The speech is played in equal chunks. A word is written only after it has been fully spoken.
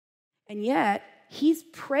And yet, he's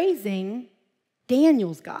praising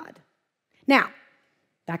Daniel's God. Now,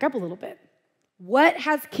 back up a little bit. What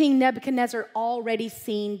has King Nebuchadnezzar already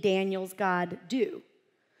seen Daniel's God do?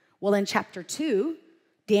 Well, in chapter 2,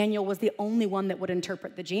 Daniel was the only one that would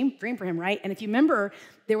interpret the dream for him, right? And if you remember,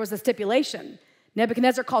 there was a stipulation.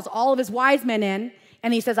 Nebuchadnezzar calls all of his wise men in,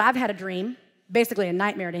 and he says, I've had a dream, basically a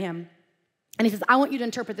nightmare to him. And he says, I want you to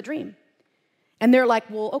interpret the dream. And they're like,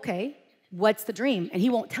 well, okay, what's the dream? And he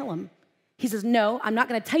won't tell them. He says, no, I'm not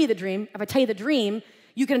going to tell you the dream. If I tell you the dream,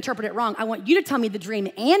 you can interpret it wrong. I want you to tell me the dream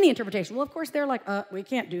and the interpretation. Well, of course, they're like, we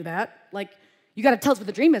can't do that. Like, you got to tell us what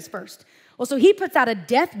the dream is first. Well, so he puts out a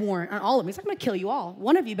death warrant on all of them. He's like, I'm going to kill you all.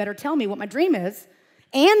 One of you better tell me what my dream is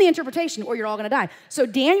and the interpretation, or you're all going to die. So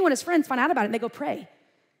Daniel and his friends find out about it, and they go pray.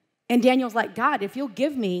 And Daniel's like, God, if you'll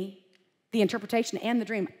give me the interpretation and the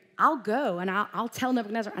dream, I'll go, and I'll tell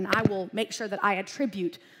Nebuchadnezzar, and I will make sure that I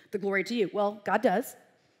attribute the glory to you. Well, God does,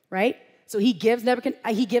 right? So he gives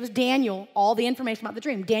Daniel all the information about the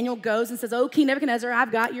dream. Daniel goes and says, oh, King Nebuchadnezzar, I've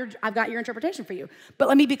got your interpretation for you. But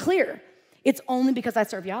let me be clear. It's only because I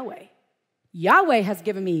serve Yahweh. Yahweh has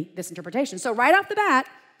given me this interpretation. So right off the bat,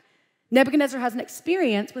 Nebuchadnezzar has an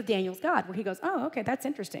experience with Daniel's God where he goes, oh, okay, that's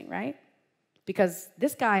interesting, right? Because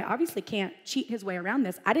this guy obviously can't cheat his way around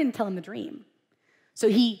this. I didn't tell him the dream. So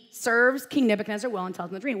he serves King Nebuchadnezzar well and tells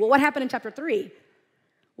him the dream. Well, what happened in chapter 3?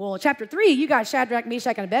 Well, chapter 3, you got Shadrach,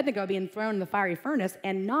 Meshach, and Abednego being thrown in the fiery furnace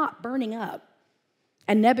and not burning up.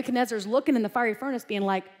 And Nebuchadnezzar's looking in the fiery furnace being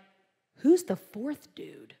like, who's the fourth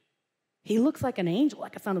dude? He looks like an angel,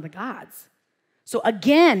 like a son of the gods. So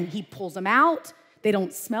again, he pulls them out. They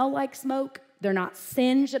don't smell like smoke. They're not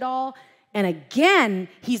singed at all. And again,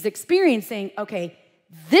 he's experiencing, okay,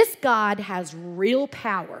 this God has real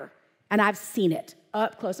power, and I've seen it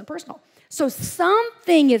up close and personal. So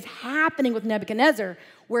something is happening with Nebuchadnezzar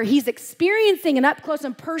where he's experiencing an up close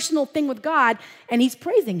and personal thing with God, and he's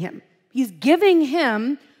praising him. He's giving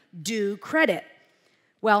him due credit.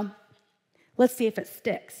 Well, let's see if it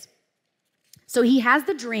sticks. So he has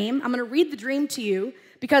the dream. I'm going to read the dream to you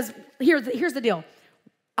because here's the deal.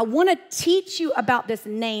 I want to teach you about this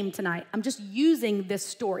name tonight. I'm just using this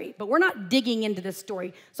story, but we're not digging into this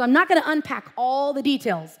story. So I'm not going to unpack all the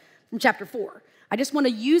details from chapter 4. I just want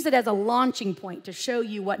to use it as a launching point to show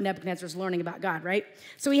you what Nebuchadnezzar's learning about God, right?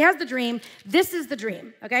 So he has the dream. This is the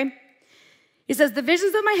dream, okay? He says, the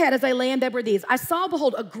visions of my head as I lay in bed were these. I saw,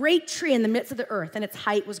 behold, a great tree in the midst of the earth, and its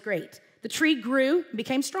height was great. The tree grew and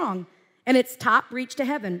became strong, and its top reached to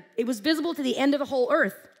heaven. It was visible to the end of the whole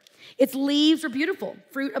earth. Its leaves were beautiful,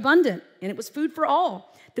 fruit abundant, and it was food for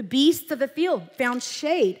all. The beasts of the field found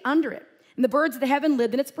shade under it, and the birds of the heaven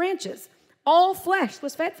lived in its branches. All flesh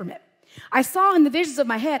was fed from it. I saw in the visions of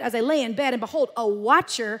my head as I lay in bed, and behold, a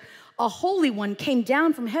watcher, a holy one, came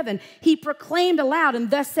down from heaven. He proclaimed aloud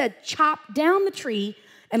and thus said, chop down the tree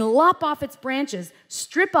and lop off its branches,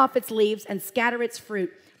 strip off its leaves and scatter its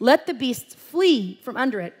fruit. Let the beasts flee from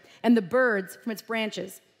under it and the birds from its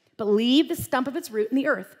branches. But leave the stump of its root in the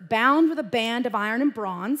earth, bound with a band of iron and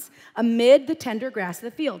bronze amid the tender grass of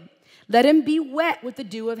the field. Let him be wet with the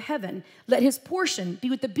dew of heaven. Let his portion be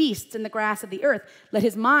with the beasts in the grass of the earth. Let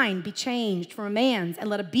his mind be changed from a man's, and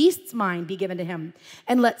let a beast's mind be given to him.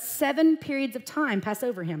 And let 7 periods of time pass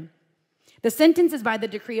over him. The sentence is by the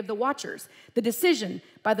decree of the watchers, the decision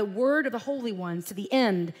by the word of the holy ones, to the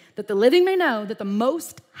end that the living may know that the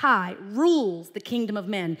Most High rules the kingdom of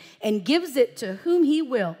men and gives it to whom he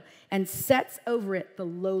will and sets over it the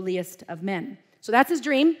lowliest of men. So that's his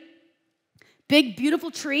dream. Big,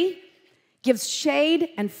 beautiful tree. Gives shade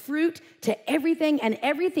and fruit to everything, and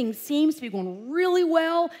everything seems to be going really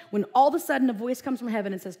well when all of a sudden a voice comes from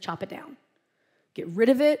heaven and says, chop it down. Get rid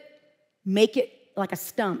of it, make it like a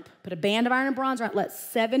stump. Put a band of iron and bronze around it, let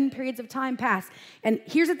 7 periods of time pass. And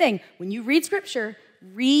here's the thing, when you read scripture,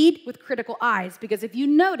 read with critical eyes, because if you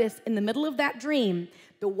notice in the middle of that dream,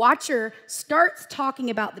 the watcher starts talking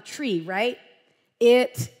about the tree, right?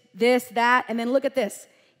 It, this, that, and then look at this.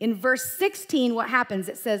 In verse 16, what happens?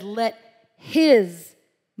 It says, let his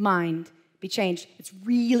mind be changed. It's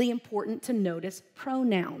really important to notice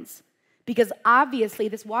pronouns because obviously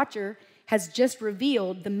this watcher has just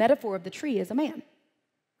revealed the metaphor of the tree as a man,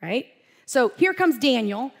 right? So here comes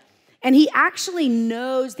Daniel, and he actually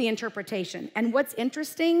knows the interpretation. And what's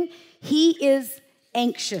interesting, he is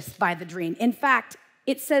anxious by the dream. In fact,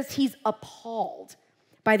 it says he's appalled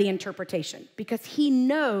by the interpretation because he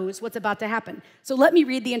knows what's about to happen. So let me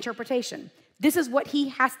read the interpretation. This is what he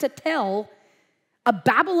has to tell A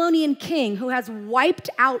Babylonian king who has wiped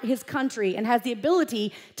out his country and has the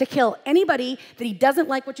ability to kill anybody that he doesn't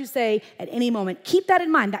like what you say at any moment. Keep that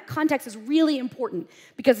in mind. That context is really important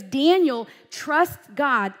because Daniel trusts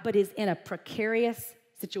God but is in a precarious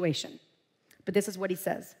situation. But this is what he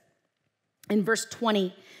says. In verse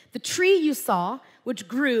 20, the tree you saw, which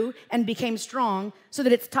grew and became strong, so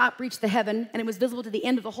that its top reached the heaven, and it was visible to the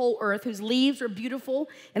end of the whole earth, whose leaves were beautiful,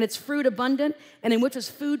 and its fruit abundant, and in which was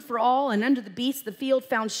food for all, and under the beasts of the field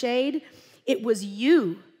found shade. It was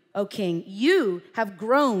you, O king. You have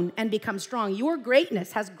grown and become strong. Your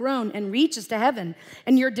greatness has grown and reaches to heaven,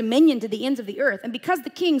 and your dominion to the ends of the earth. And because the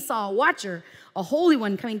king saw a watcher, a holy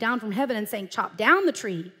one, coming down from heaven and saying, chop down the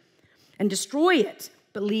tree and destroy it,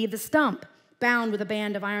 but leave the stump, bound with a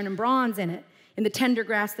band of iron and bronze in it, in the tender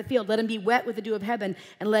grass of the field. Let him be wet with the dew of heaven,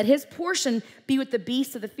 and let his portion be with the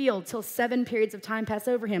beasts of the field till 7 periods of time pass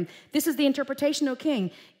over him. This is the interpretation, O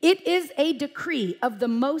king. It is a decree of the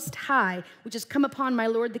Most High, which has come upon my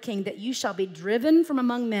lord the king, that you shall be driven from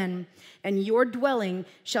among men, and your dwelling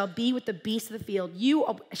shall be with the beasts of the field. You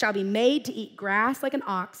shall be made to eat grass like an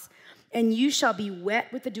ox, and you shall be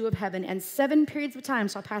wet with the dew of heaven, and 7 periods of time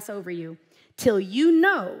shall pass over you, till you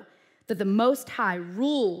know that the Most High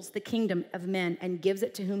rules the kingdom of men and gives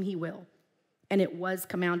it to whom he will. And it was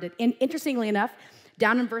commanded. And interestingly enough,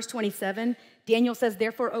 down in verse 27, Daniel says,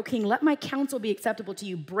 therefore, O king, let my counsel be acceptable to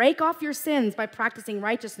you. Break off your sins by practicing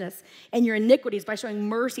righteousness and your iniquities by showing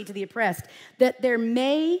mercy to the oppressed, that there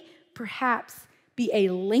may perhaps be a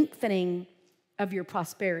lengthening of your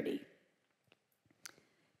prosperity.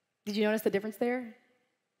 Did you notice the difference there?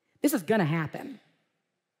 This is going to happen.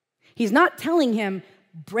 He's not telling him,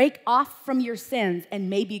 break off from your sins and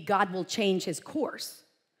maybe God will change his course.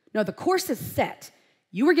 No, the course is set.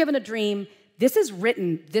 You were given a dream. This is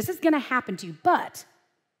written. This is going to happen to you. But,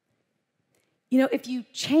 if you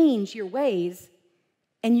change your ways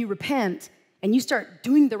and you repent and you start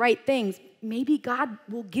doing the right things, maybe God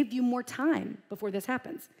will give you more time before this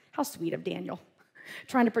happens. How sweet of Daniel.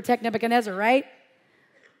 Trying to protect Nebuchadnezzar, right?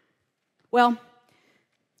 Well,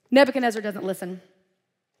 Nebuchadnezzar doesn't listen.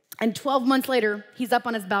 And 12 months later, he's up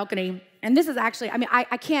on his balcony. And this is actually,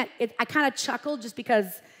 I kind of chuckle just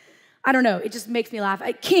because, I don't know, it just makes me laugh.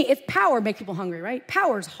 If power makes people hungry, right?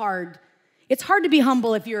 Power's hard. It's hard to be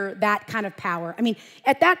humble if you're that kind of power.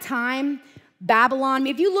 At that time, Babylon,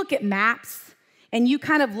 if you look at maps and you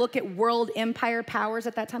kind of look at world empire powers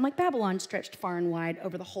at that time, like Babylon stretched far and wide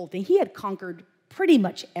over the whole thing. He had conquered pretty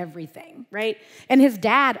much everything, right? And his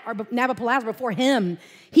dad, Nabopolassar, before him,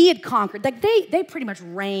 he had conquered. Like they pretty much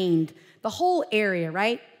reigned the whole area,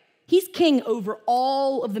 right? He's king over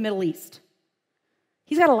all of the Middle East.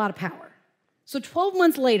 He's got a lot of power. So 12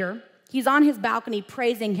 months later, he's on his balcony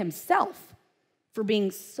praising himself for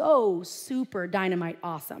being so super dynamite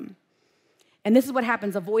awesome. And this is what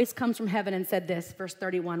happens. A voice comes from heaven and said this, verse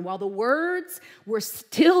 31, while the words were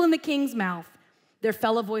still in the king's mouth, there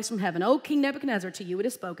fell a voice from heaven, O King Nebuchadnezzar, to you it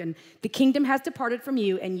is spoken, the kingdom has departed from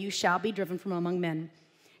you, and you shall be driven from among men.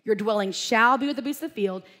 Your dwelling shall be with the beasts of the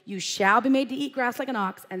field. You shall be made to eat grass like an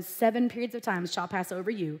ox, and 7 periods of time shall pass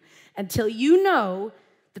over you, until you know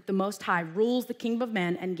that the Most High rules the kingdom of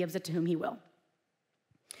men and gives it to whom he will.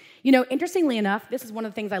 Interestingly enough, this is one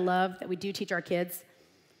of the things I love that we do teach our kids.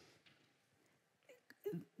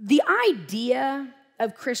 The idea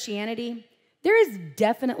of Christianity, there is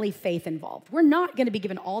definitely faith involved. We're not going to be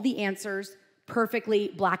given all the answers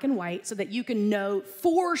perfectly black and white so that you can know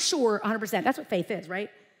for sure 100%. That's what faith is,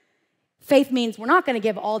 right? Faith means we're not going to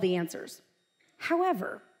give all the answers.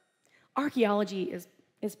 However, archaeology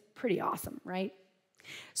is pretty awesome, right?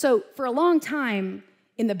 So for a long time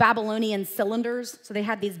in the Babylonian cylinders, so they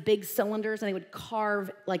had these big cylinders and they would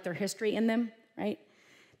carve like their history in them, right?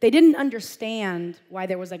 They didn't understand why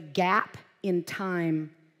there was a gap in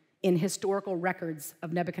time in historical records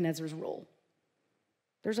of Nebuchadnezzar's rule.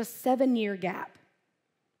 There's a 7-year gap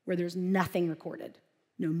where there's nothing recorded.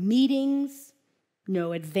 No meetings,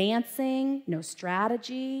 no advancing, no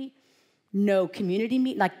strategy, no community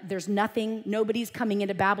meeting. Like there's nothing, nobody's coming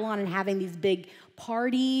into Babylon and having these big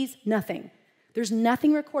parties, nothing. There's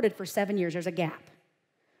nothing recorded for 7 years, there's a gap.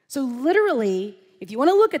 So literally, if you want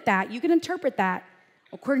to look at that, you can interpret that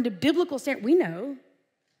according to biblical standards. We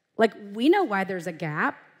know why there's a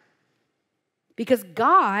gap. Because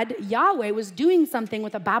God, Yahweh, was doing something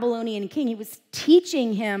with a Babylonian king. He was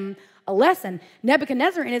teaching him a lesson.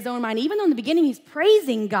 Nebuchadnezzar, in his own mind, even though in the beginning he's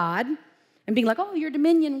praising God and being like, oh, your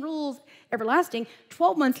dominion rules everlasting,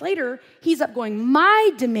 12 months later, he's up going,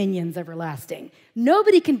 my dominion's everlasting.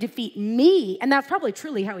 Nobody can defeat me. And that's probably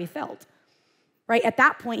truly how he felt. Right? At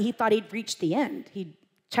that point, he thought he'd reached the end. He'd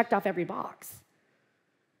checked off every box.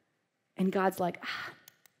 And God's like,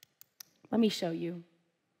 let me show you.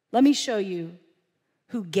 Let me show you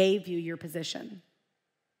who gave you your position.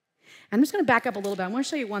 I'm just going to back up a little bit. I want to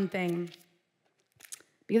show you one thing.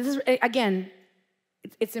 Because this is, again,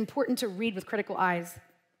 it's important to read with critical eyes.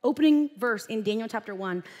 Opening verse in Daniel chapter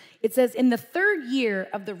 1, it says, in the 3rd year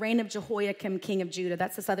of the reign of Jehoiakim, king of Judah,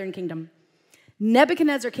 that's the southern kingdom,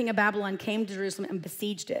 Nebuchadnezzar, king of Babylon, came to Jerusalem and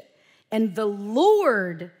besieged it. And the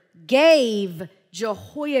Lord gave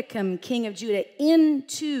Jehoiakim, king of Judah,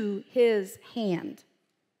 into his hand.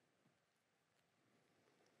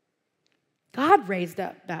 God raised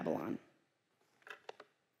up Babylon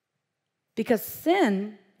because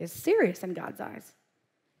sin is serious in God's eyes.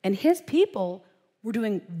 And his people were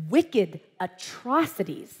doing wicked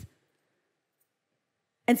atrocities.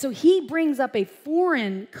 And so he brings up a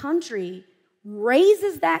foreign country,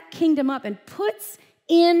 raises that kingdom up, and puts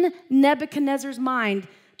in Nebuchadnezzar's mind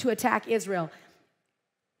to attack Israel.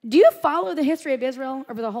 Do you follow the history of Israel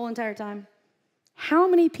over the whole entire time? How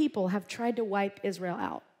many people have tried to wipe Israel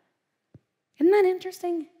out? Isn't that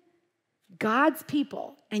interesting? God's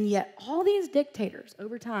people, and yet all these dictators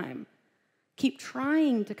over time keep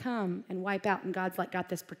trying to come and wipe out, and God's like got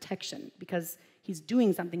this protection because he's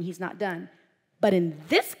doing something he's not done. But in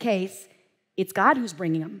this case, it's God who's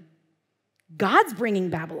bringing them. God's bringing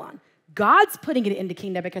Babylon. God's putting it into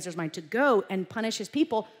King Nebuchadnezzar's mind to go and punish his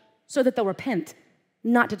people so that they'll repent,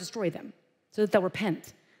 not to destroy them, so that they'll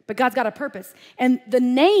repent. But God's got a purpose. And the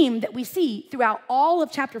name that we see throughout all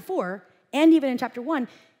of chapter 4 and even in chapter 1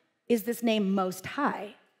 is this name Most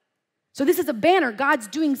High. So this is a banner. God's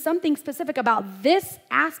doing something specific about this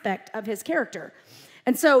aspect of his character.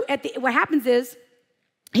 And so what happens is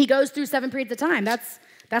he goes through 7 periods of time. That's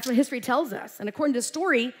what history tells us. And according to the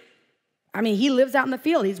story, I mean, he lives out in the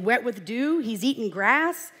field. He's wet with dew. He's eating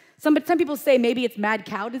grass. Some people say maybe it's mad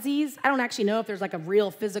cow disease. I don't actually know if there's like a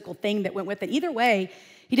real physical thing that went with it. Either way,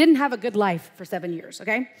 he didn't have a good life for 7 years,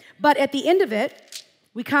 okay? But at the end of it,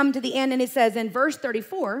 we come to the end, and it says in verse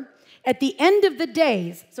 34, at the end of the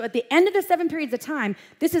days, so at the end of the 7 periods of time,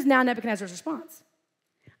 this is now Nebuchadnezzar's response.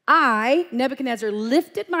 I, Nebuchadnezzar,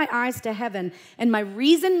 lifted my eyes to heaven, and my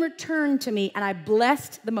reason returned to me, and I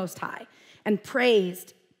blessed the Most High, and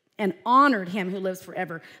praised and honored him who lives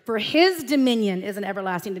forever. For his dominion is an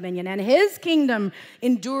everlasting dominion, and his kingdom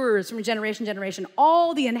endures from generation to generation.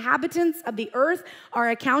 All the inhabitants of the earth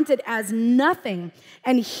are accounted as nothing,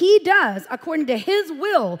 and he does according to his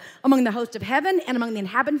will among the host of heaven and among the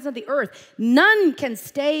inhabitants of the earth. None can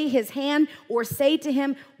stay his hand or say to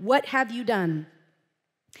him, what have you done?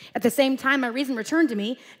 At the same time, my reason returned to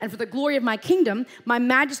me, and for the glory of my kingdom, my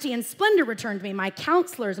majesty and splendor returned to me. My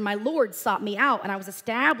counselors and my lords sought me out, and I was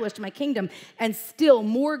established in my kingdom, and still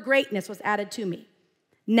more greatness was added to me.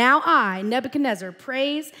 Now I, Nebuchadnezzar,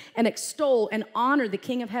 praise and extol and honor the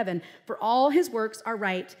King of heaven, for all his works are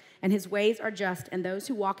right, and his ways are just, and those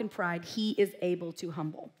who walk in pride he is able to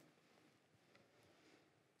humble.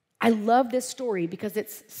 I love this story because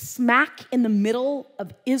it's smack in the middle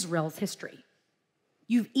of Israel's history.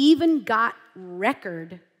 You've even got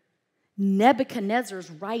record.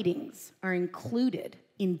 Nebuchadnezzar's writings are included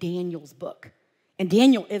in Daniel's book. And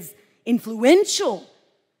Daniel is influential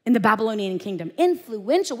in the Babylonian kingdom.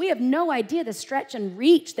 Influential. We have no idea the stretch and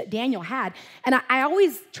reach that Daniel had. And I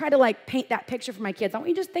always try to paint that picture for my kids. I want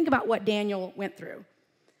you to just think about what Daniel went through.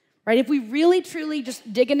 Right? If we really, truly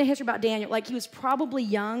just dig into history about Daniel, he was probably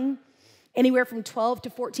young, anywhere from 12 to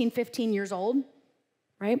 14, 15 years old,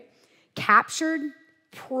 right? Captured,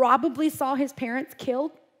 probably saw his parents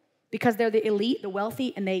killed because they're the elite, the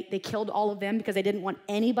wealthy, and they killed all of them because they didn't want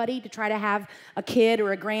anybody to try to have a kid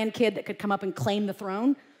or a grandkid that could come up and claim the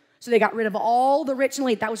throne. So they got rid of all the rich and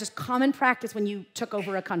elite. That was just common practice when you took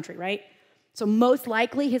over a country, right? So most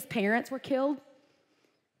likely his parents were killed.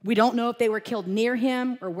 We don't know if they were killed near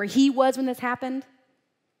him or where he was when this happened.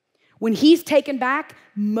 When he's taken back,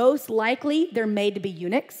 most likely they're made to be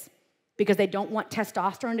eunuchs, because they don't want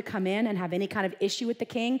testosterone to come in and have any kind of issue with the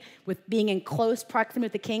king, with being in close proximity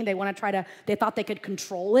with the king. They thought they could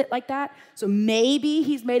control it like that. So maybe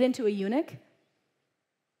he's made into a eunuch.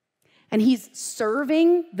 And he's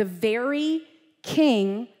serving the very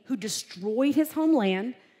king who destroyed his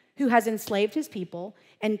homeland, who has enslaved his people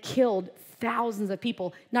and killed thousands of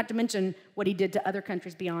people, not to mention what he did to other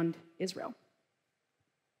countries beyond Israel.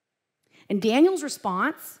 And Daniel's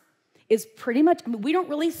response is pretty much, we don't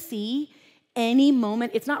really see any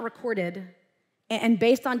moment, it's not recorded, and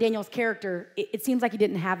based on Daniel's character, it seems like he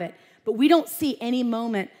didn't have it, but we don't see any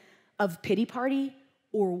moment of pity party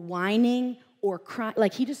or whining or crying.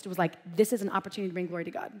 He just was like, this is an opportunity to bring glory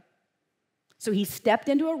to God. So he stepped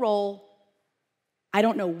into a role I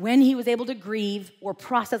don't know when he was able to grieve or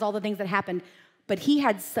process all the things that happened, but he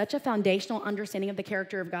had such a foundational understanding of the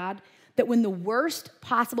character of God that when the worst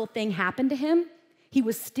possible thing happened to him, he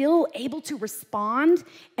was still able to respond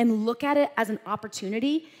and look at it as an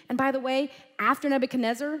opportunity. And by the way, after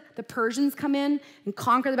Nebuchadnezzar, the Persians come in and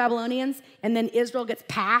conquer the Babylonians, and then Israel gets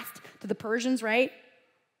passed to the Persians, right?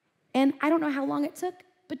 And I don't know how long it took,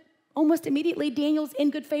 but almost immediately, Daniel's in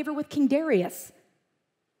good favor with King Darius.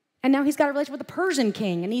 And now he's got a relationship with the Persian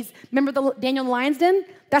king. And remember Daniel in the lion's den?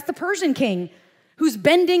 That's the Persian king who's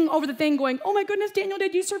bending over the thing going, oh my goodness, Daniel,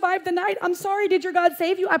 did you survive the night? I'm sorry, did your God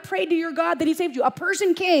save you? I prayed to your God that he saved you. A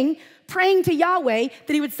Persian king praying to Yahweh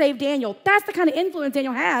that he would save Daniel. That's the kind of influence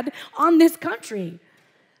Daniel had on this country.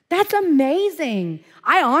 That's amazing.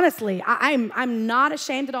 I'm not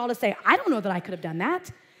ashamed at all to say, I don't know that I could have done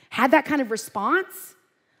that. Had that kind of response.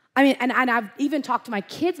 I mean, and I've even talked to my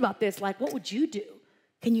kids about this, like, what would you do?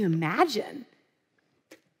 Can you imagine?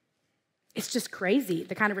 It's just crazy,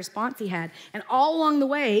 the kind of response he had. And all along the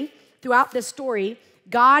way, throughout this story,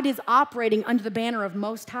 God is operating under the banner of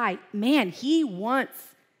Most High. Man, he wants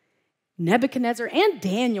Nebuchadnezzar and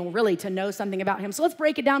Daniel really to know something about him. So let's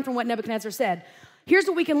break it down from what Nebuchadnezzar said. Here's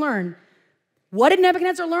what we can learn. What did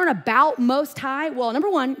Nebuchadnezzar learn about Most High? Well, number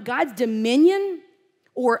one, God's dominion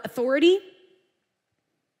or authority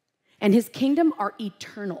and his kingdom are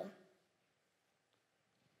eternal.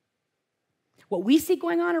 What we see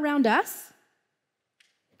going on around us,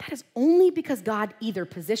 that is only because God either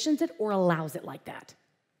positions it or allows it like that.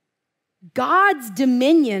 God's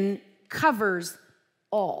dominion covers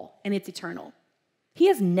all, and it's eternal. He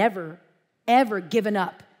has never, ever given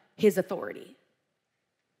up his authority.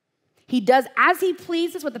 He does as he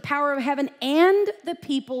pleases with the power of heaven and the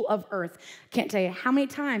people of earth. I can't tell you how many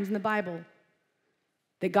times in the Bible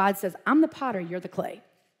that God says, I'm the potter, you're the clay.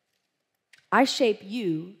 I shape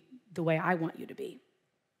you the way I want you to be.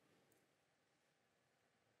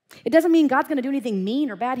 It doesn't mean God's going to do anything mean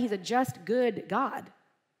or bad. He's a just, good God.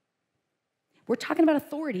 We're talking about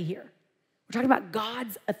authority here. We're talking about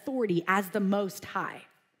God's authority as the Most High.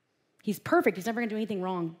 He's perfect. He's never going to do anything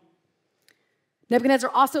wrong. Nebuchadnezzar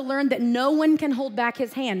also learned that no one can hold back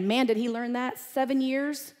his hand. Man, did he learn that? 7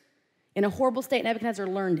 years in a horrible state, Nebuchadnezzar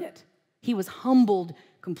learned it. He was humbled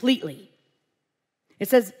completely. It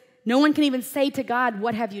says, no one can even say to God,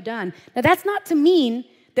 what have you done? Now, that's not to mean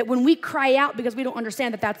that when we cry out because we don't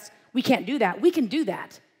understand we can't do that. We can do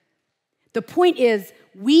that. The point is,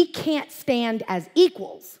 we can't stand as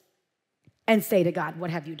equals and say to God,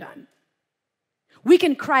 what have you done? We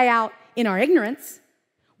can cry out in our ignorance.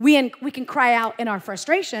 We can cry out in our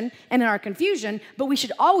frustration and in our confusion, but we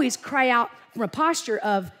should always cry out from a posture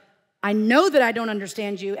of, I know that I don't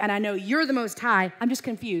understand you, and I know you're the Most High. I'm just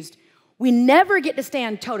confused. We never get to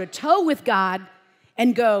stand toe-to-toe with God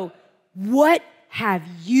and go, what have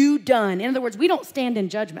you done? In other words, we don't stand in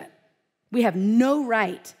judgment. We have no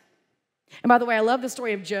right. And by the way, I love the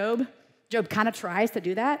story of Job. Job kind of tries to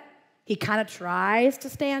do that. He kind of tries to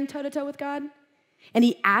stand toe-to-toe with God. And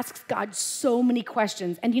he asks God so many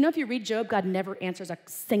questions. And you know, if you read Job, God never answers a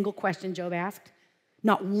single question Job asked.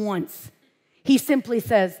 Not once. He simply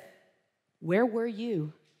says, where were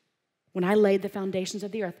you when I laid the foundations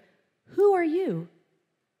of the earth? Who are you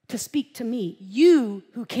to speak to me? You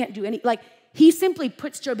who can't do any, he simply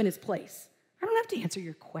puts Job in his place. I don't have to answer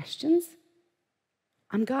your questions.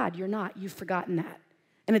 I'm God, you're not. You've forgotten that.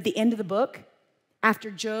 And at the end of the book,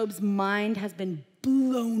 after Job's mind has been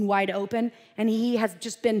blown wide open and he has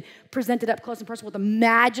just been presented up close and personal with the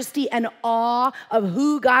majesty and awe of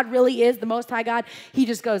who God really is, the Most High God, he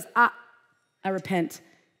just goes, I repent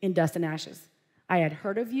in dust and ashes. I had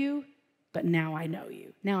heard of you, but now I know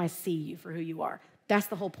you. Now I see you for who you are. That's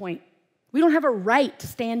the whole point. We don't have a right to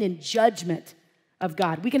stand in judgment of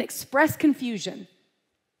God. We can express confusion,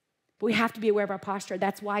 but we have to be aware of our posture.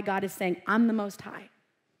 That's why God is saying, I'm the Most High.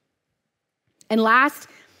 And last,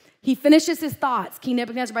 he finishes his thoughts, King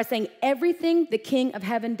Nebuchadnezzar, by saying, everything the King of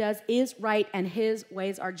heaven does is right and his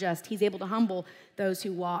ways are just. He's able to humble those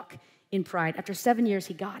who walk in pride. After 7 years,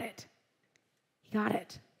 he got it. He got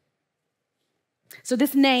it. So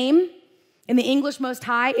this name, in the English Most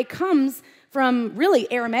High, it comes from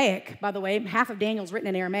really Aramaic, by the way. Half of Daniel's written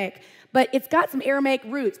in Aramaic. But it's got some Aramaic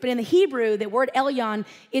roots. But in the Hebrew, the word Elyon,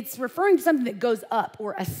 it's referring to something that goes up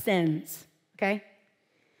or ascends, okay?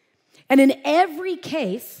 And in every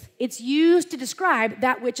case, it's used to describe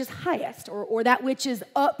that which is highest or that which is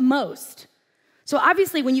upmost. So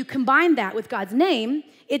obviously, when you combine that with God's name,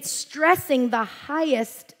 it's stressing the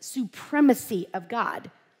highest supremacy of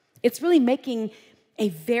God. It's really making a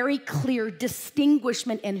very clear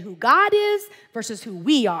distinguishment in who God is versus who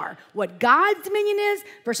we are, what God's dominion is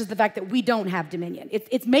versus the fact that we don't have dominion.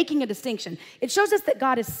 It's making a distinction. It shows us that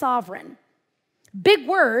God is sovereign. Big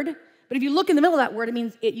word, but if you look in the middle of that word,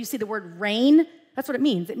 you see the word reign. That's what it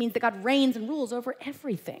means. It means that God reigns and rules over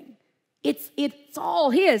everything. It's all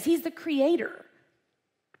his. He's the creator.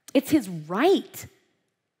 It's his right.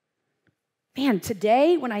 Man,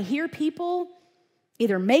 today when I hear people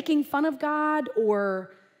either making fun of God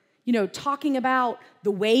or, talking about the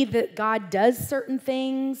way that God does certain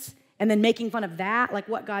things and then making fun of that, like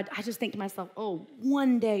what God, I just think to myself, oh,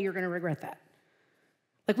 one day you're going to regret that.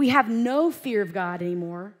 Like we have no fear of God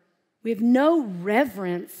anymore. We have no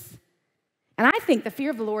reverence. And I think the fear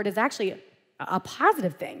of the Lord is actually a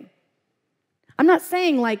positive thing. I'm not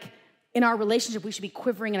saying like in our relationship we should be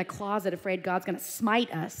quivering in a closet afraid God's going to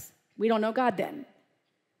smite us. We don't know God then.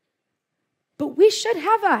 But we should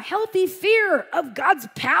have a healthy fear of God's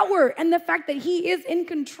power and the fact that he is in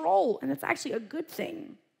control, and it's actually a good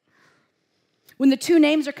thing. When the two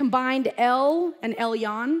names are combined, El and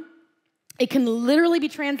Elyon, it can literally be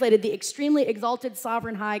translated the extremely exalted,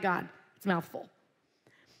 sovereign, high God. It's a mouthful.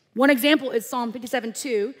 One example is Psalm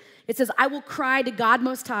 57:2. It says, I will cry to God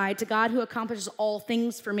Most High, to God who accomplishes all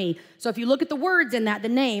things for me. So if you look at the words in that, the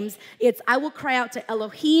names, it's I will cry out to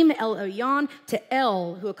Elohim, El Elyon, to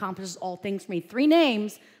El, who accomplishes all things for me. 3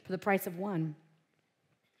 names for the price of 1.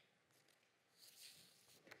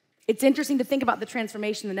 It's interesting to think about the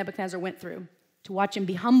transformation that Nebuchadnezzar went through, to watch him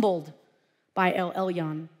be humbled by El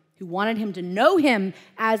Elyon, who wanted him to know him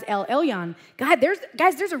as El Elyon.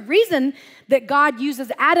 Guys, there's a reason that God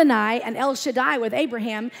uses Adonai and El Shaddai with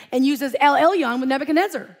Abraham and uses El Elyon with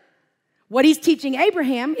Nebuchadnezzar. What he's teaching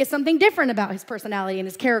Abraham is something different about his personality and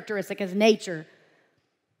his characteristic, his nature.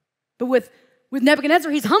 But with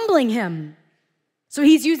Nebuchadnezzar, he's humbling him. So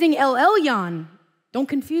he's using El Elyon. Don't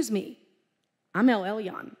confuse me. I'm El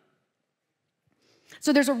Elyon.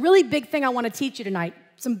 So there's a really big thing I want to teach you tonight.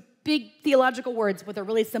 Some big theological words with a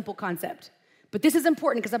really simple concept. But this is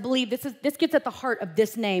important because I believe this gets at the heart of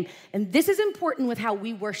this name. And this is important with how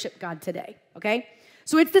we worship God today, okay?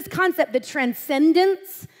 So it's this concept, the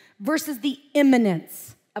transcendence versus the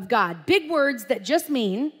immanence of God. Big words that just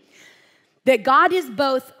mean that God is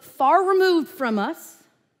both far removed from us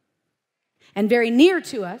and very near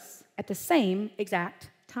to us at the same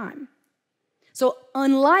exact time. So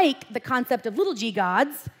unlike the concept of little g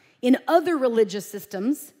gods in other religious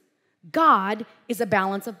systems, God is a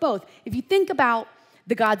balance of both. If you think about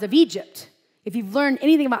the gods of Egypt, if you've learned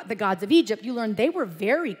anything about the gods of Egypt, you learn they were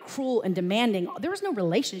very cruel and demanding. There was no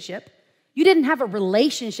relationship. You didn't have a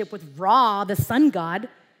relationship with Ra, the sun god.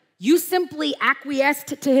 You simply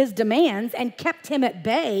acquiesced to his demands and kept him at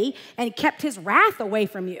bay and kept his wrath away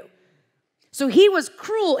from you. So he was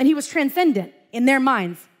cruel and he was transcendent in their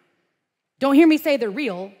minds. Don't hear me say they're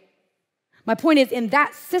real. My point is, in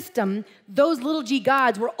that system, those little g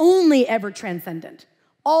gods were only ever transcendent.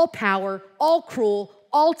 All power, all cruel,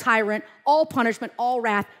 all tyrant, all punishment, all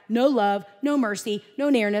wrath, no love, no mercy, no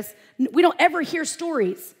nearness. We don't ever hear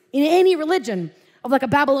stories in any religion of like a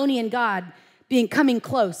Babylonian god coming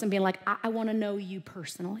close and being like, I want to know you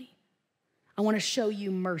personally. I want to show you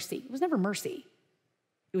mercy. It was never mercy.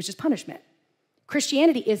 It was just punishment.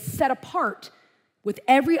 Christianity is set apart with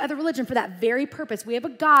every other religion for that very purpose. We have a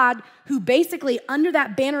God who basically, under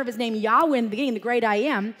that banner of his name, Yahweh, in the beginning, the great I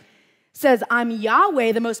am, says, I'm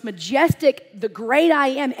Yahweh, the most majestic, the great I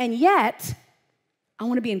am, and yet I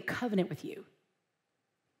want to be in covenant with you.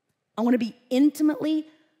 I want to be intimately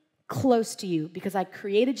close to you because I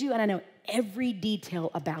created you and I know every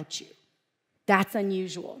detail about you. That's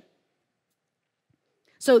unusual.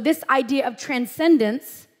 So this idea of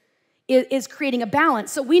transcendence is creating a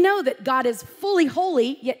balance. So we know that God is fully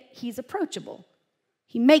holy, yet he's approachable.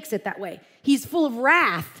 He makes it that way. He's full of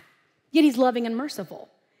wrath, yet he's loving and merciful.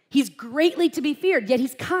 He's greatly to be feared, yet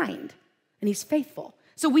he's kind and he's faithful.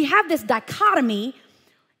 So we have this dichotomy,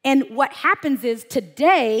 and what happens is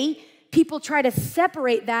today, people try to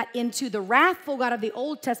separate that into the wrathful God of the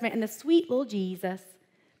Old Testament and the sweet little Jesus,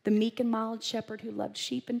 the meek and mild shepherd who loved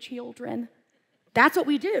sheep and children. That's what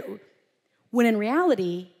we do. When in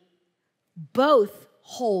reality, both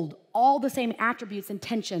hold all the same attributes and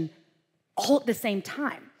tension all at the same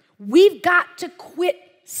time. We've got to quit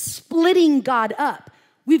splitting God up.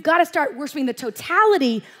 We've got to start worshiping the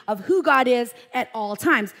totality of who God is at all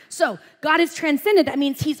times. So God is transcendent. That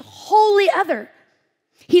means he's wholly other.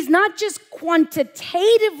 He's not just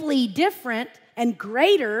quantitatively different and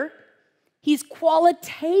greater, he's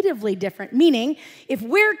qualitatively different. Meaning, if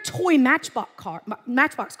we're toy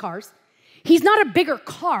Matchbox cars, he's not a bigger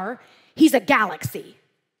car, he's a galaxy.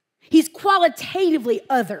 He's qualitatively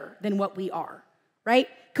other than what we are, right?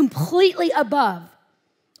 Completely above,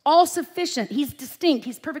 all sufficient. He's distinct.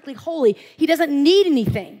 He's perfectly holy. He doesn't need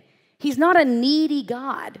anything. He's not a needy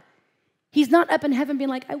God. He's not up in heaven being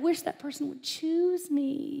like, I wish that person would choose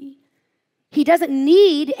me. He doesn't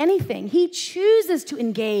need anything. He chooses to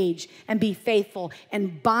engage and be faithful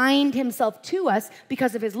and bind himself to us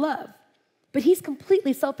because of his love. But he's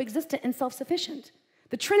completely self-existent and self-sufficient.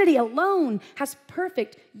 The Trinity alone has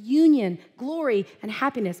perfect union, glory, and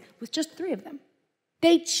happiness with just 3 of them.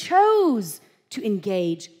 They chose to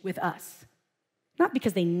engage with us, not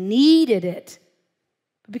because they needed it,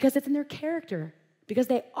 but because it's in their character, because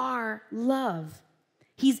they are love.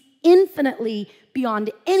 He's infinitely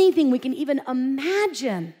beyond anything we can even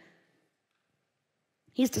imagine.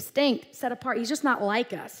 He's distinct, set apart. He's just not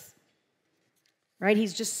like us, right?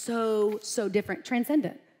 He's just so different,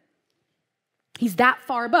 transcendent. He's that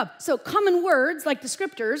far above. So common words like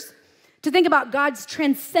descriptors to think about God's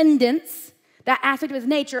transcendence, that aspect of his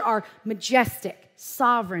nature, are majestic,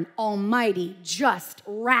 sovereign, almighty, just,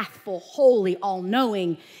 wrathful, holy,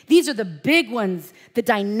 all-knowing. These are the big ones, the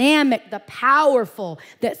dynamic, the powerful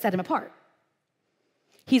that set him apart.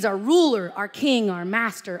 He's our ruler, our king, our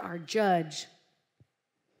master, our judge.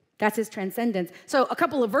 That's his transcendence. So a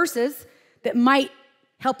couple of verses that might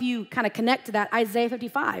help you kind of connect to that. Isaiah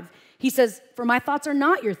 55. He says, for my thoughts are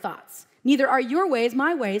not your thoughts, neither are your ways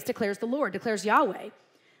my ways, declares the Lord, declares Yahweh.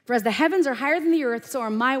 For as the heavens are higher than the earth, so are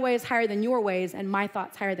my ways higher than your ways, and my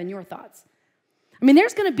thoughts higher than your thoughts. I mean,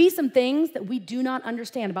 there's going to be some things that we do not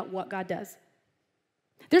understand about what God does.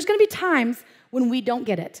 There's going to be times when we don't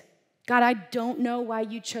get it. God, I don't know why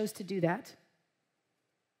you chose to do that.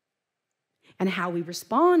 And how we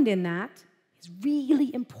respond in that is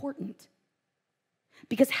really important.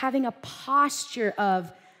 Because having a posture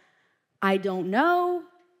of, I don't know,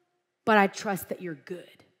 but I trust that you're good.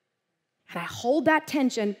 And I hold that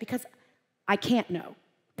tension because I can't know.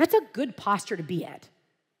 That's a good posture to be at.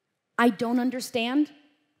 I don't understand,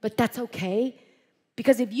 but that's okay.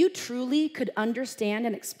 Because if you truly could understand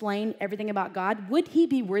and explain everything about God, would he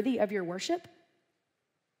be worthy of your worship?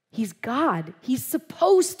 He's God. He's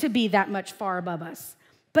supposed to be that much far above us.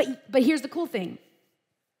 But here's the cool thing.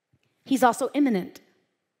 He's also immanent.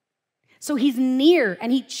 So he's near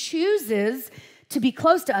and he chooses to be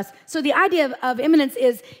close to us. So the idea of immanence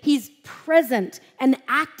is he's present and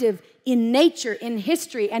active in nature, in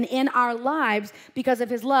history, and in our lives because of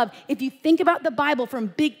his love. If you think about the Bible from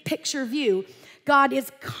big picture view, God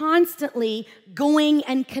is constantly going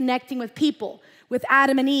and connecting with people, with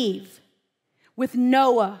Adam and Eve, with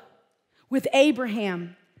Noah, with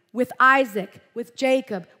Abraham, with Isaac, with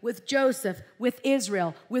Jacob, with Joseph, with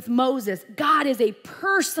Israel, with Moses. God is a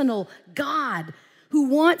personal God who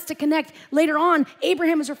wants to connect. Later on,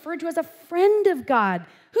 Abraham is referred to as a friend of God.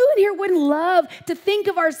 Who in here wouldn't love to think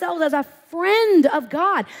of ourselves as a friend of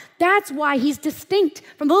God? That's why he's distinct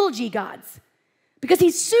from the little g gods. Because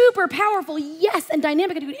he's super powerful, yes, and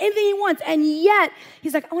dynamic and do anything he wants, and yet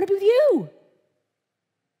he's like, I want to be with you.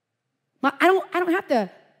 I don't have to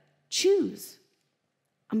choose.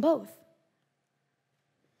 I'm both.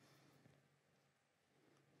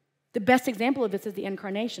 The best example of this is the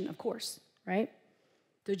incarnation, of course, right?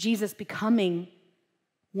 So Jesus becoming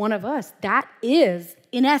one of us, that is,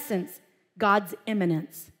 in essence, God's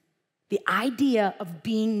immanence. The idea of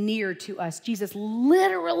being near to us. Jesus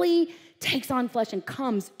literally takes on flesh and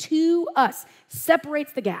comes to us,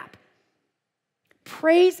 separates the gap.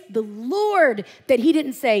 Praise the Lord that he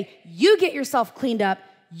didn't say, you get yourself cleaned up,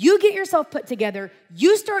 you get yourself put together,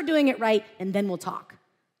 you start doing it right, and then we'll talk.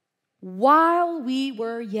 While we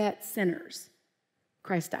were yet sinners,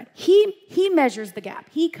 Christ died. He measures the gap.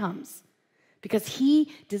 He comes because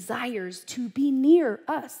he desires to be near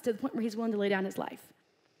us to the point where he's willing to lay down his life.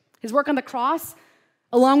 His work on the cross,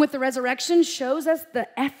 along with the resurrection, shows us the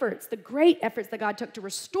efforts, the great efforts that God took to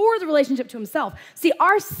restore the relationship to himself. See,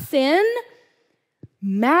 our sin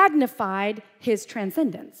magnified his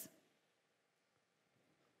transcendence.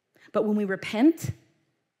 But when we repent,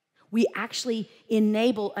 we actually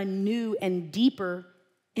enable a new and deeper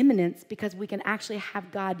immanence because we can actually have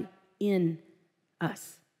God in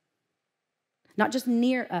us, not just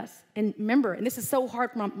near us. And remember, and this is so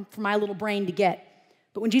hard for my little brain to get,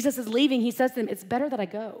 but when Jesus is leaving, he says to them, it's better that I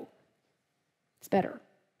go. It's better.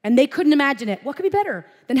 And they couldn't imagine it. What could be better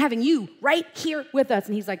than having you right here with us?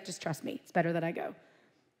 And he's like, just trust me. It's better that I go.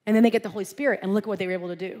 And then they get the Holy Spirit, and look at what they were able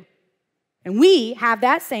to do. And we have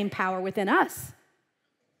that same power within us.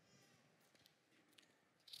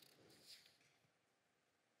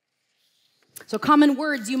 So common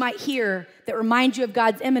words you might hear that remind you of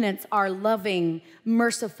God's immanence are loving,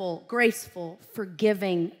 merciful, graceful,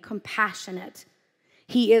 forgiving, compassionate.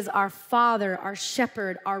 He is our Father, our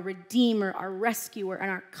shepherd, our redeemer, our rescuer, and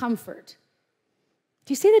our comfort.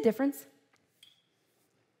 Do you see the difference?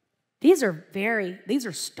 These are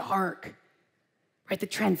stark, right? The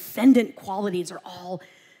transcendent qualities are all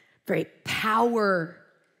very power,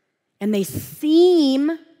 and they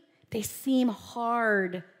seem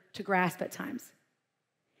hard to grasp at times.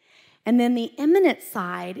 And then the immanent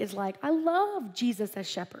side is like, I love Jesus as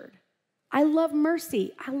shepherd. I love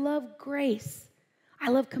mercy. I love grace. I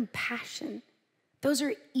love compassion. Those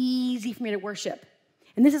are easy for me to worship.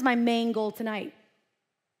 And this is my main goal tonight.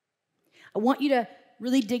 I want you to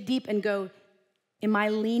really dig deep and go, am I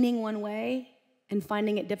leaning one way and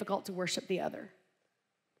finding it difficult to worship the other?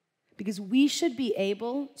 Because we should be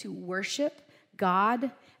able to worship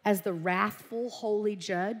God as the wrathful, holy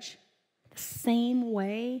judge the same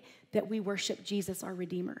way that we worship Jesus, our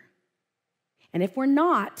Redeemer. And if we're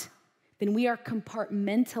not, then we are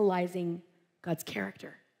compartmentalizing God's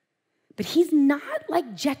character. But he's not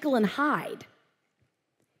like Jekyll and Hyde.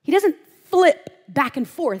 He doesn't flip back and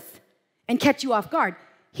forth and catch you off guard.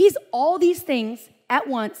 He's all these things at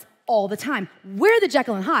once all the time. We're the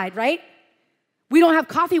Jekyll and Hyde, right? We don't have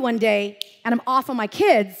coffee one day and I'm off on my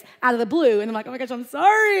kids out of the blue and I'm like, oh my gosh, I'm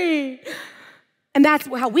sorry. And that's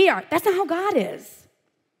how we are. That's not how God is.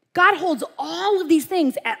 God holds all of these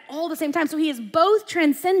things at all the same time. So he is both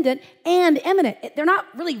transcendent and immanent. They're not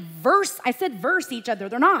really verse each other.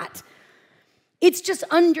 They're not. It's just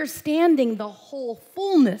understanding the whole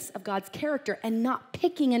fullness of God's character and not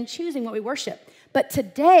picking and choosing what we worship. But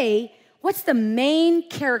today, what's the main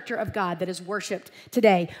character of God that is worshiped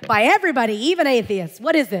today by everybody, even atheists?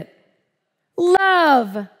 What is it?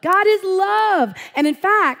 Love. God is love. And in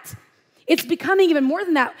fact, it's becoming even more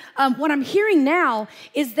than that. What I'm hearing now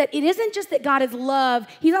is that it isn't just that God is love,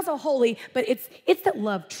 he's also holy, but it's that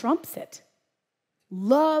love trumps it.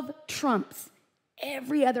 Love trumps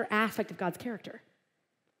every other aspect of God's character.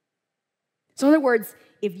 So in other words,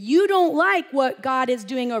 if you don't like what God is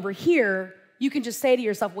doing over here, you can just say to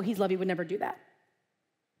yourself, well, he's love, he would never do that.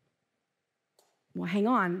 Well, hang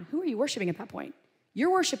on. Who are you worshiping at that point?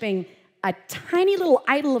 You're worshiping a tiny little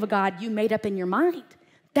idol of a God you made up in your mind.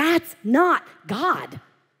 That's not God.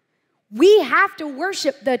 We have to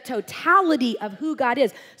worship the totality of who God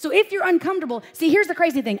is. So if you're uncomfortable, see, here's the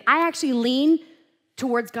crazy thing. I actually lean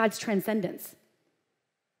towards God's transcendence.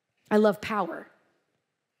 I love power.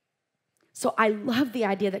 So I love the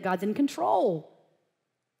idea that God's in control.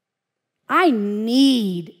 I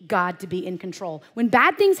need God to be in control. When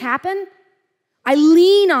bad things happen, I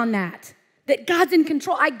lean on that God's in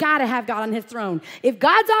control. I gotta have God on his throne. If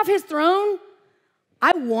God's off his throne,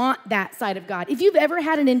 I want that side of God. If you've ever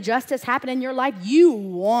had an injustice happen in your life, you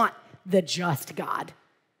want the just God.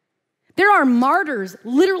 There are martyrs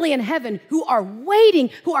literally in heaven who are waiting,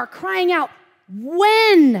 who are crying out,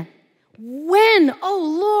 when,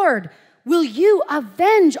 oh Lord, will you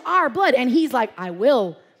avenge our blood? And he's like, I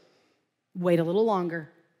will. Wait a little longer.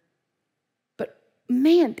 But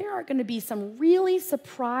man, there are going to be some really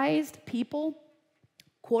surprised people,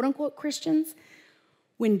 quote unquote Christians,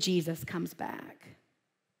 when Jesus comes back.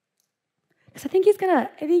 Because I think he's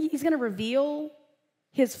gonna reveal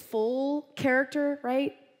his full character,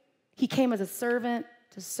 right? He came as a servant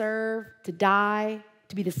to serve, to die,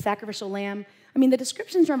 to be the sacrificial lamb. I mean, the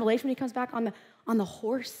descriptions in Revelation when he comes back on the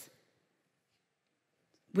horse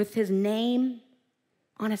with his name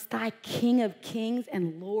on his thigh, King of Kings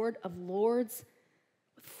and Lord of Lords,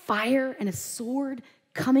 with fire and a sword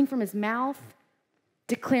coming from his mouth,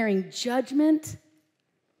 declaring judgment.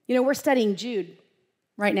 You know, we're studying Jude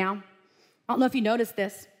right now. I don't know if you noticed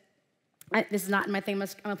this. This is not in my thing. I'm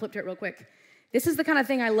going to flip to it real quick. This is the kind of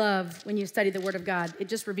thing I love when you study the Word of God. It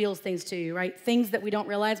just reveals things to you, right? Things that we don't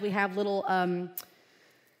realize. We have little,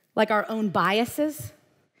 like our own biases.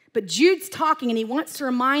 But Jude's talking, and he wants to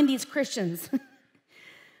remind these Christians.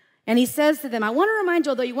 And he says to them, I want to remind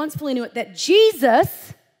you, although you once fully knew it, that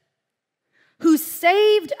Jesus, who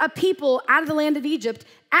saved a people out of the land of Egypt,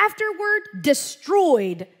 afterward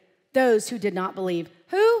destroyed those who did not believe.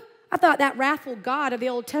 Who? I thought that wrathful God of the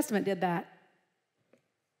Old Testament did that.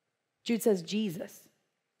 Jude says Jesus.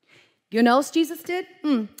 You know what else Jesus did?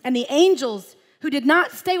 And the angels who did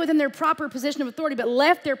not stay within their proper position of authority but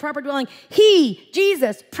left their proper dwelling, he,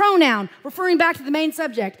 Jesus, pronoun, referring back to the main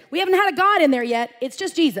subject. We haven't had a God in there yet. It's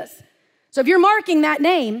just Jesus. So if you're marking that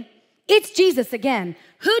name, it's Jesus again.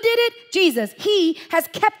 Who did it? Jesus. He has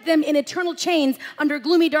kept them in eternal chains under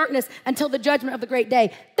gloomy darkness until the judgment of the great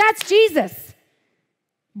day. That's Jesus.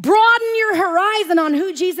 Broaden your horizon on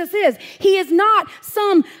who Jesus is. He is not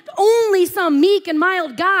only some meek and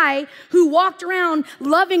mild guy who walked around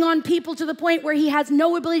loving on people to the point where he has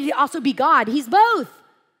no ability to also be God. He's both.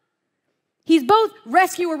 He's both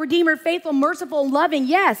rescuer, redeemer, faithful, merciful, loving,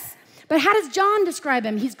 yes. But how does John describe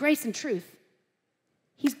him? He's grace and truth.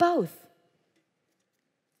 He's both.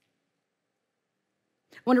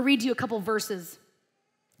 I want to read to you a couple verses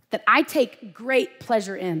that I take great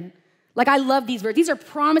pleasure in. Like, I love these verses. These are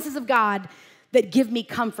promises of God that give me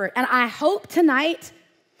comfort. And I hope tonight,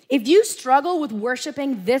 if you struggle with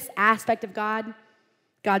worshiping this aspect of God,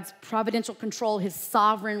 God's providential control, his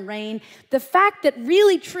sovereign reign, the fact that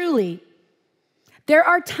really, truly, there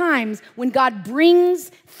are times when God brings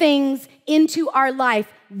things into our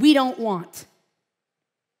life we don't want.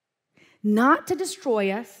 Not to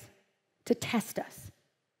destroy us, to test us.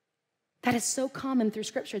 That is so common through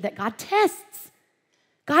Scripture that God tests.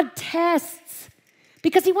 God tests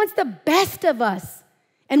because he wants the best of us.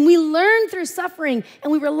 And we learn through suffering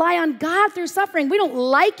and we rely on God through suffering. We don't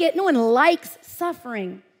like it. No one likes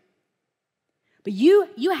suffering. But you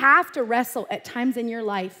have to wrestle at times in your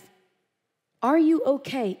life. Are you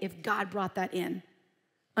okay if God brought that in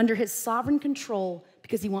under his sovereign control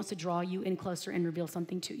because he wants to draw you in closer and reveal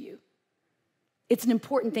something to you? It's an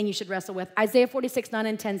important thing you should wrestle with. Isaiah 46, 9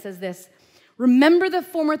 and 10 says this. Remember the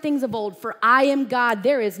former things of old, for I am God,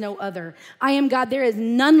 there is no other. I am God, there is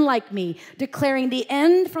none like me, declaring the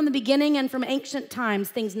end from the beginning and from ancient times,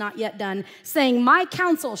 things not yet done, saying, my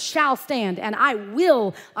counsel shall stand, and I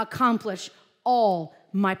will accomplish all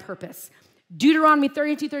my purpose. Deuteronomy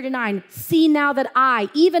 32:39, see now that I,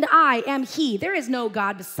 even I, am he. There is no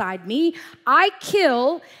God beside me. I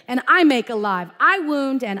kill and I make alive. I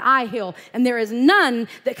wound and I heal. And there is none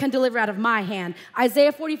that can deliver out of my hand.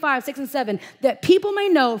 Isaiah 45, 6 and 7, that people may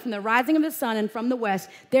know from the rising of the sun and from the west,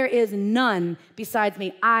 there is none besides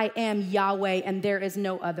me. I am Yahweh and there is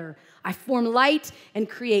no other. I form light and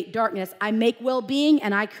create darkness. I make well-being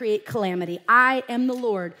and I create calamity. I am the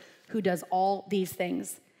Lord who does all these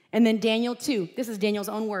things. And then Daniel 2, this is Daniel's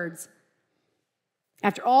own words.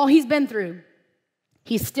 After all he's been through,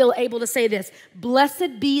 he's still able to say this,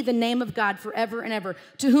 blessed be the name of God forever and ever,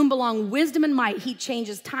 to whom belong wisdom and might. He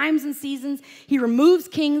changes times and seasons. He removes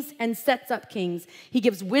kings and sets up kings. He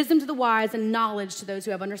gives wisdom to the wise and knowledge to those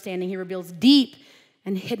who have understanding. He reveals deep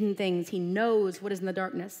and hidden things. He knows what is in the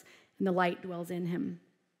darkness, and the light dwells in him.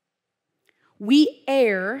 We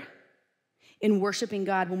err in worshiping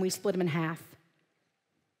God when we split him in half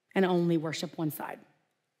and only worship one side.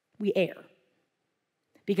 We err.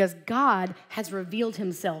 Because God has revealed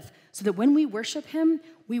himself so that when we worship him,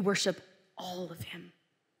 we worship all of him.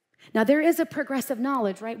 Now, there is a progressive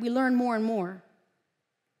knowledge, right? We learn more and more.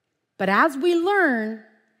 But as we learn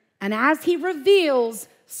and as he reveals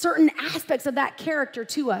certain aspects of that character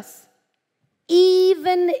to us,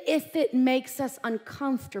 even if it makes us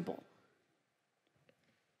uncomfortable,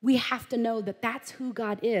 we have to know that that's who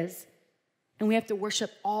God is. And we have to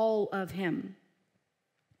worship all of him.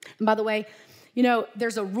 And by the way, you know,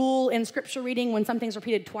 there's a rule in scripture reading when something's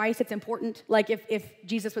repeated twice, it's important. Like if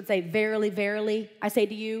Jesus would say, verily, verily, I say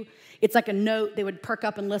to you, it's like a note, they would perk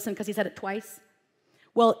up and listen because he said it twice.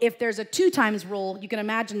 Well, if there's a 2 times rule, you can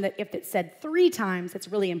imagine that if it's said 3 times, it's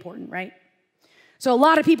really important, right? So a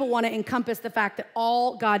lot of people want to encompass the fact that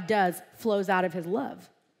all God does flows out of his love.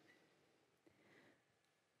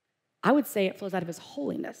 I would say it flows out of his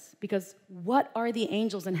holiness, because what are the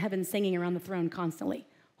angels in heaven singing around the throne constantly?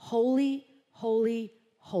 Holy, holy,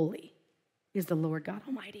 holy is the Lord God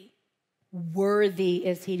Almighty. Worthy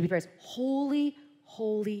is he to be praised. Holy,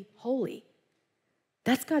 holy, holy.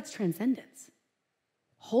 That's God's transcendence.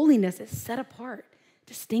 Holiness is set apart,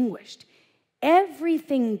 distinguished.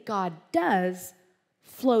 Everything God does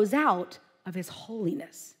flows out of his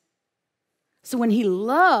holiness. So when he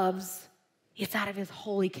loves, it's out of his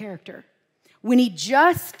holy character. When he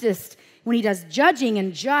does judging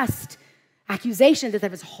and just accusations, it's out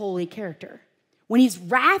of his holy character. When he's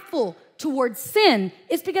wrathful towards sin,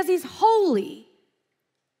 it's because he's holy.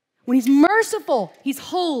 When he's merciful, he's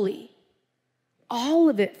holy. All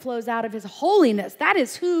of it flows out of his holiness. That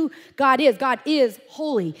is who God is. God is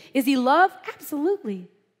holy. Is he love? Absolutely.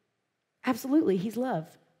 Absolutely, he's love.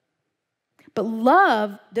 But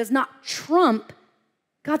love does not trump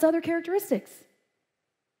God's other characteristics.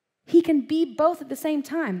 He can be both at the same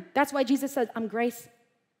time. That's why Jesus says, I'm grace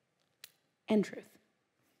and truth.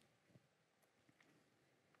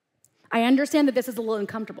 I understand that this is a little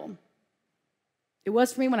uncomfortable. It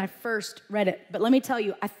was for me when I first read it. But let me tell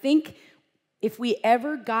you, I think if we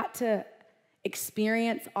ever got to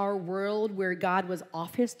experience our world where God was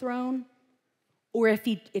off his throne, or if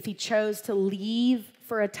he chose to leave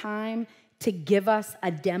for a time to give us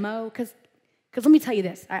a demo, because let me tell you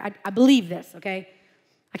this, I believe this, okay?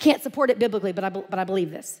 I can't support it biblically, but I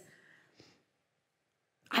believe this.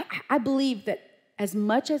 I believe that as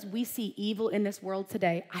much as we see evil in this world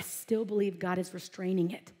today, I still believe God is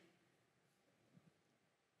restraining it.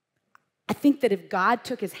 I think that if God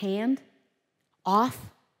took his hand off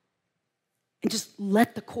and just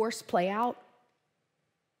let the course play out,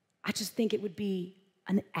 I just think it would be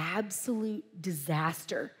an absolute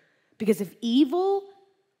disaster. Because if evil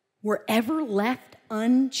were ever left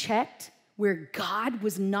unchecked, where God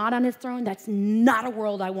was not on his throne, that's not a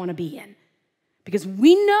world I want to be in. Because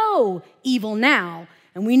we know evil now,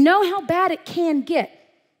 and we know how bad it can get.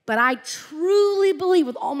 But I truly believe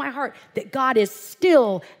with all my heart that God is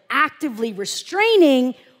still actively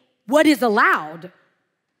restraining what is allowed.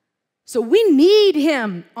 So we need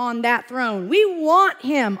him on that throne. We want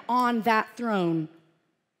him on that throne.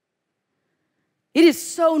 It is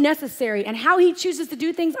so necessary. And how he chooses to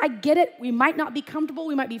do things, I get it. We might not be comfortable.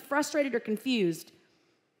 We might be frustrated or confused.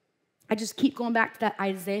 I just keep going back to that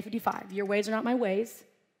Isaiah 55. Your ways are not my ways.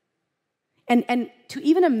 And to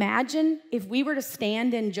even imagine if we were to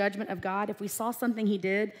stand in judgment of God, if we saw something he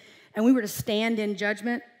did, and we were to stand in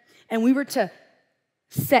judgment, and we were to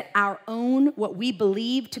set our own, what we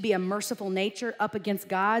believe to be a merciful nature up against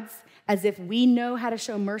God's, as if we know how to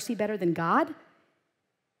show mercy better than God,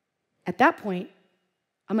 at that point,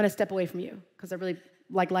 I'm going to step away from you, because I really,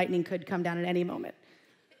 like lightning could come down at any moment.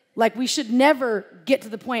 Like, we should never get to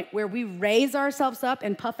the point where we raise ourselves up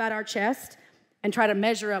and puff out our chest and try to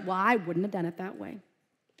measure up, well, I wouldn't have done it that way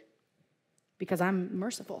because I'm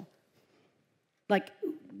merciful. Like,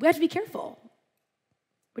 we have to be careful.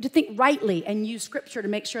 We have to think rightly and use scripture to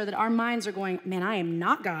make sure that our minds are going, man, I am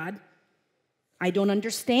not God. I don't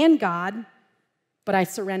understand God, but I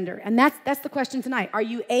surrender. And that's the question tonight. Are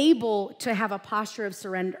you able to have a posture of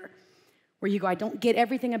surrender where you go, I don't get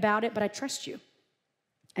everything about it, but I trust you?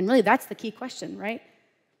 And really, that's the key question, right?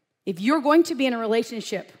 If you're going to be in a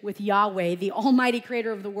relationship with Yahweh, the almighty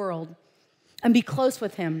creator of the world, and be close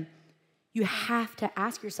with him, you have to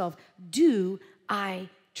ask yourself, do I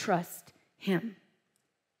trust him?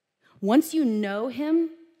 Once you know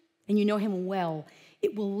him, and you know him well,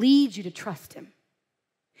 it will lead you to trust him.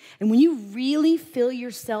 And when you really feel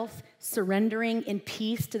yourself surrendering in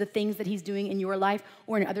peace to the things that he's doing in your life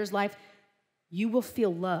or in others' life, you will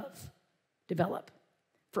feel love develop.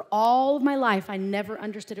 For all of my life, I never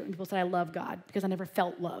understood it when people said I love God because I never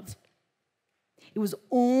felt love. It was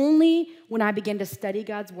only when I began to study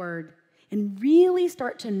God's word and really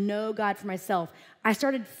start to know God for myself, I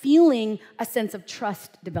started feeling a sense of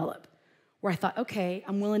trust develop, where I thought, okay,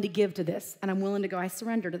 I'm willing to give to this, and I'm willing to go, I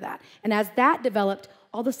surrender to that. And as that developed,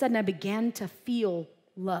 all of a sudden I began to feel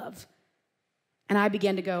love. And I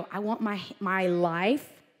began to go, I want my life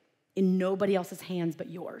in nobody else's hands but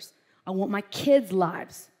yours. I want my kids'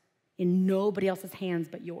 lives in nobody else's hands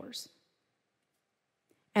but yours.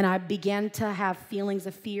 And I began to have feelings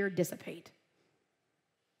of fear dissipate.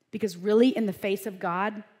 Because really, in the face of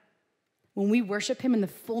God, when we worship him in the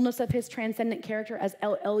fullness of his transcendent character as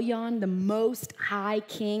El Elyon, the most high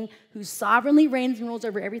king who sovereignly reigns and rules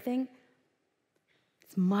over everything,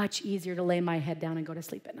 it's much easier to lay my head down and go to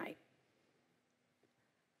sleep at night.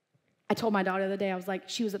 I told my daughter the other day, I was like,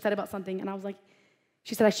 she was upset about something, and I was like,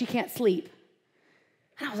 she said she can't sleep.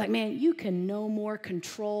 And I was like, man, you can no more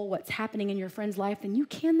control what's happening in your friend's life than you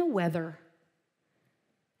can the weather.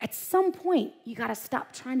 At some point, you got to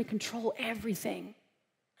stop trying to control everything.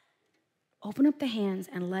 Open up the hands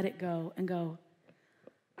and let it go and go,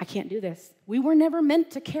 I can't do this. We were never meant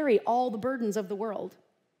to carry all the burdens of the world.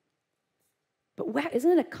 But isn't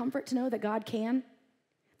it a comfort to know that God can?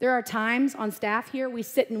 There are times on staff here, we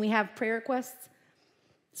sit and we have prayer requests.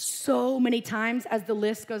 So many times as the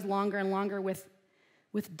list goes longer and longer with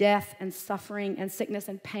death and suffering and sickness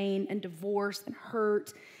and pain and divorce and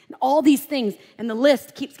hurt and all these things, and the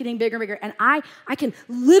list keeps getting bigger and bigger, and I can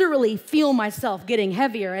literally feel myself getting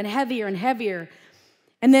heavier and heavier and heavier.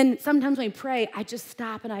 And then sometimes when we pray, I just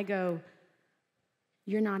stop and I go,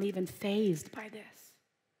 you're not even fazed by this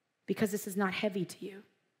because this is not heavy to you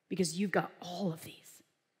because you've got all of these.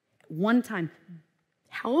 At one time,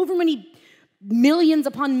 however many millions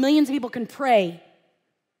upon millions of people can pray.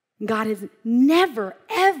 God is never,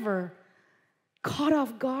 ever caught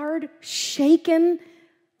off guard, shaken,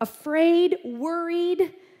 afraid,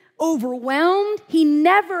 worried, overwhelmed. He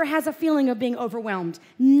never has a feeling of being overwhelmed.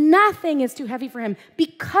 Nothing is too heavy for him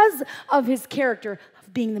because of his character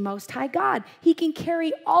of being the Most High God. He can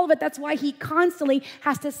carry all of it. That's why he constantly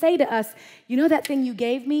has to say to us, you know that thing you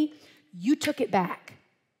gave me? You took it back.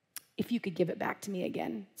 if you could give it back to me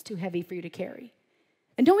again. It's too heavy for you to carry.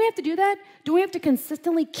 And don't we have to do that? Don't we have to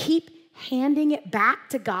consistently keep handing it back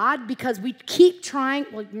to God because we keep trying?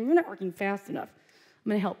 Well, you're not working fast enough. I'm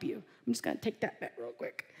going to help you. I'm just going to take that back real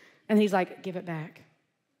quick. And he's like, give it back.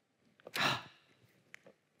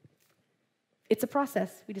 It's a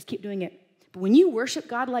process. We just keep doing it. But when you worship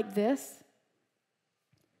God like this,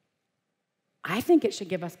 I think it should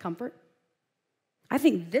give us comfort. I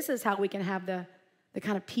think this is how we can have the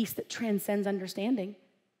kind of peace that transcends understanding.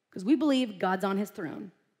 Because we believe God's on his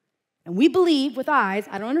throne. And we believe with eyes,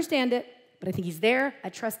 I don't understand it, but I think he's there, I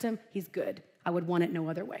trust him, he's good. I would want it no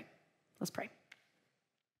other way. Let's pray.